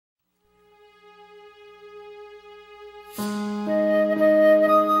You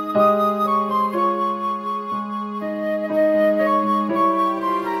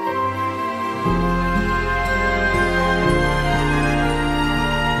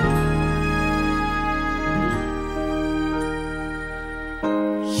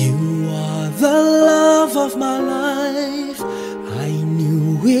are the love of my life. I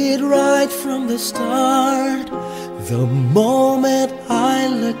knew it right from the start. The moment I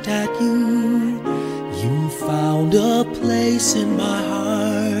looked at you, you found a place in my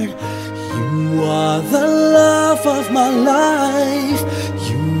heart. You are the love of my life.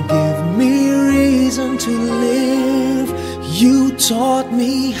 You give me reason to live. You taught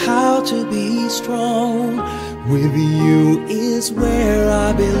me how to be strong. With you is where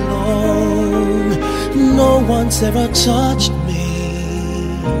I belong. No one's ever touched me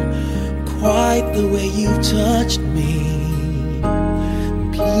quite the way you touched me.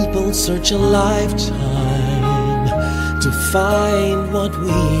 People search a lifetime to find what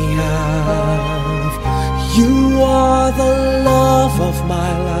we have. You are the love of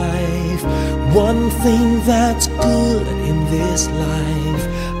my life. One thing that's good in this life,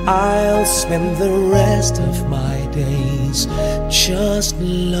 I'll spend the rest of my days just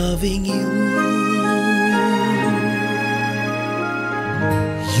loving you.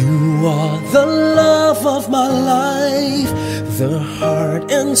 You are the love of my life, the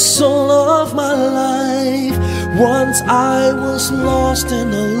heart and soul of my life. Once I was lost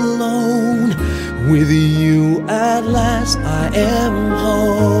and alone, with you at last I am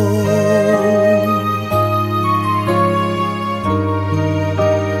home.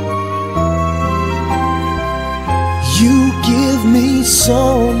 You give me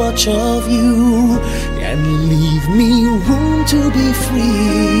so much of you and leave me room to be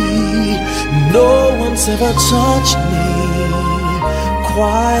free. No one's ever touched me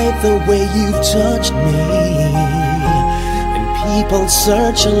quite the way you've touched me. And people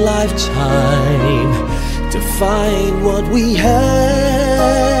search a lifetime to find what we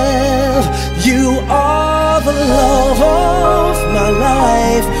have. You are the love of my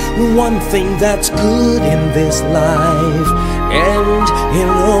life. One thing that's good in this life, and in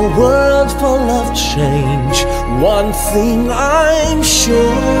a world full of change, one thing I'm sure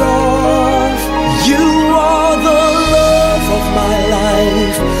of. You are the love of my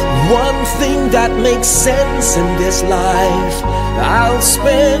life. One thing that makes sense in this life, I'll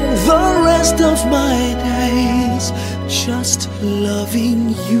spend the rest of my days just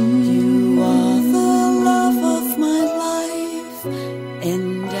loving you. You are the love of my life,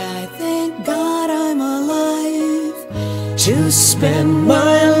 and I thank God I'm alive to spend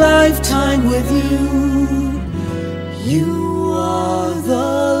my lifetime with you. You are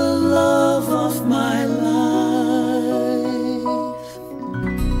the